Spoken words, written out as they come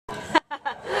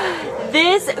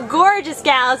This gorgeous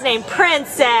gal is named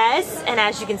Princess, and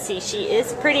as you can see, she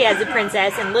is pretty as a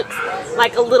princess and looks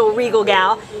like a little regal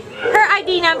gal. Her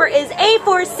ID number is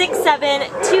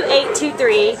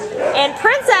A4672823, and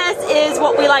Princess is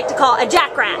what we like to call a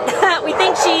jackrat. We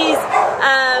think she's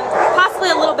possibly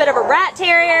a little bit of a rat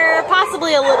terrier,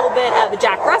 possibly a little bit of a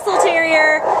Jack Russell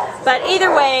Terrier, but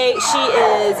either way, she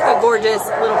is a gorgeous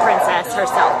little princess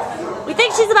herself. We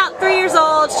think she's about 3 years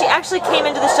old. She actually came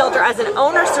into the shelter as an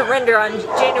owner surrender on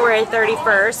January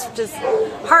 31st, which is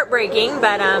heartbreaking,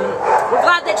 but we're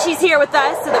glad that she's here with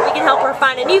us so that we can help her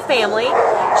find a new family.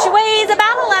 She weighs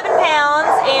about 11 pounds,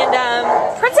 and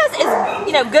Princess is,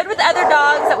 good with other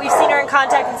dogs that we've seen her in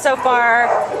contact with so far.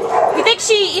 We think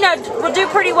she, will do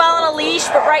pretty well on a leash,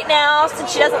 but right now,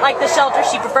 since she doesn't like the shelter,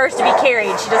 she prefers to be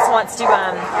carried. She just wants to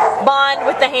bond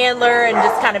with the handler and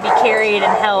just kind of be carried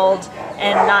and held,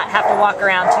 and not have to walk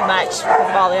around too much because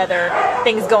of all the other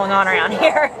things going on around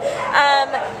here.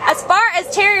 As far as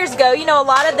terriers go, a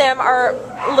lot of them are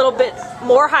a little bit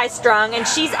more high-strung, and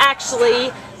she's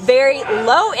actually very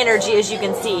low energy, as you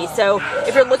can see. So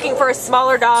if you're looking for a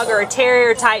smaller dog or a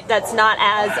terrier type that's not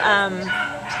as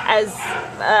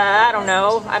I don't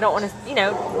know, I don't want to,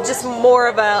 just more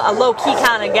of a low-key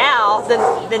kind of gal,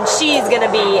 then she's going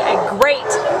to be a great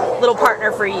little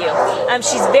partner for you.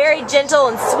 She's very gentle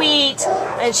and sweet,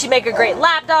 and she'd make a great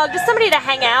lap dog, just somebody to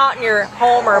hang out in your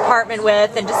home or apartment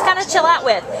with and just kind of chill out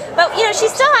with. But, she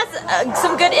still has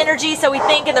some good energy, so we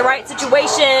think in the right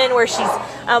situation where she's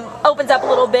opens up a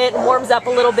little bit and warms up a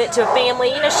little bit to a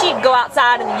family, she'd go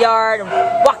outside in the yard and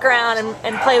walk around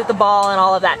and play with the ball and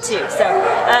all of that too. So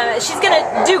she's going to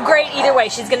do great either way.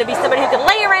 She's going to be somebody who can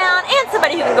lay around and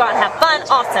somebody who can go out and have fun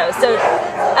also. So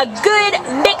a good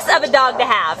mix of a dog to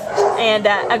have, and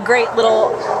a great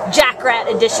little jackrat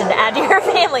addition to add to your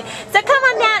family. So come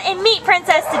on down and meet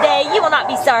Princess today. You will not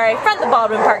be sorry, from the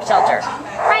Baldwin Park Shelter.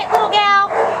 Right, little gal?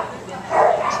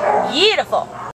 Beautiful.